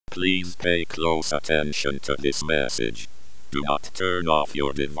Please pay close attention to this message. Do not turn off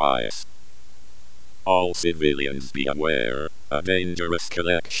your device. All civilians be aware, a dangerous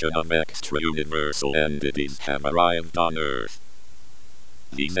collection of extra-universal entities have arrived on Earth.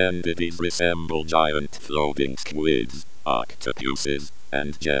 These entities resemble giant floating squids, octopuses,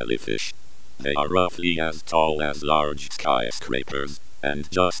 and jellyfish. They are roughly as tall as large skyscrapers, and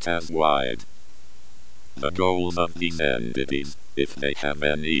just as wide. The goals of these entities, if they have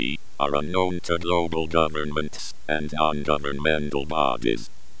any, are unknown to global governments and non-governmental bodies.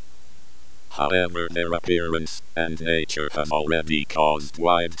 However, their appearance and nature have already caused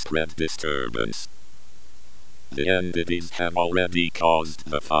widespread disturbance. The entities have already caused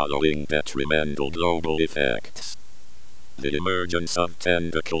the following detrimental global effects. The emergence of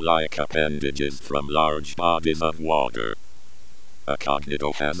tentacle-like appendages from large bodies of water. A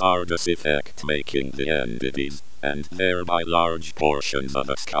cognito-hazardous effect making the entities, and thereby large portions of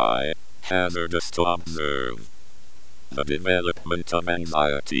the sky, hazardous to observe. The development of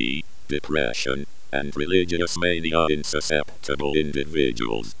anxiety, depression, and religious mania in susceptible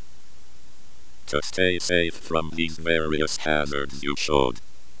individuals. To stay safe from these various hazards, you should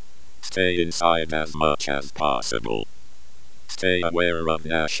stay inside as much as possible. Stay aware of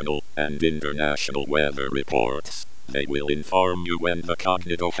national and international weather reports. They will inform you when the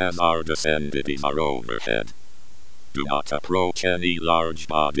cognito-hazardous entities are overhead. Do not approach any large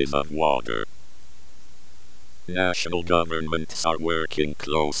bodies of water. National governments are working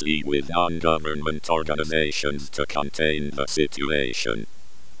closely with non-government organizations to contain the situation.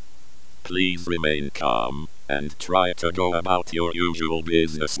 Please remain calm, and try to go about your usual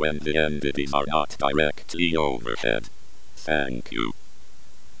business when the entities are not directly overhead. Thank you.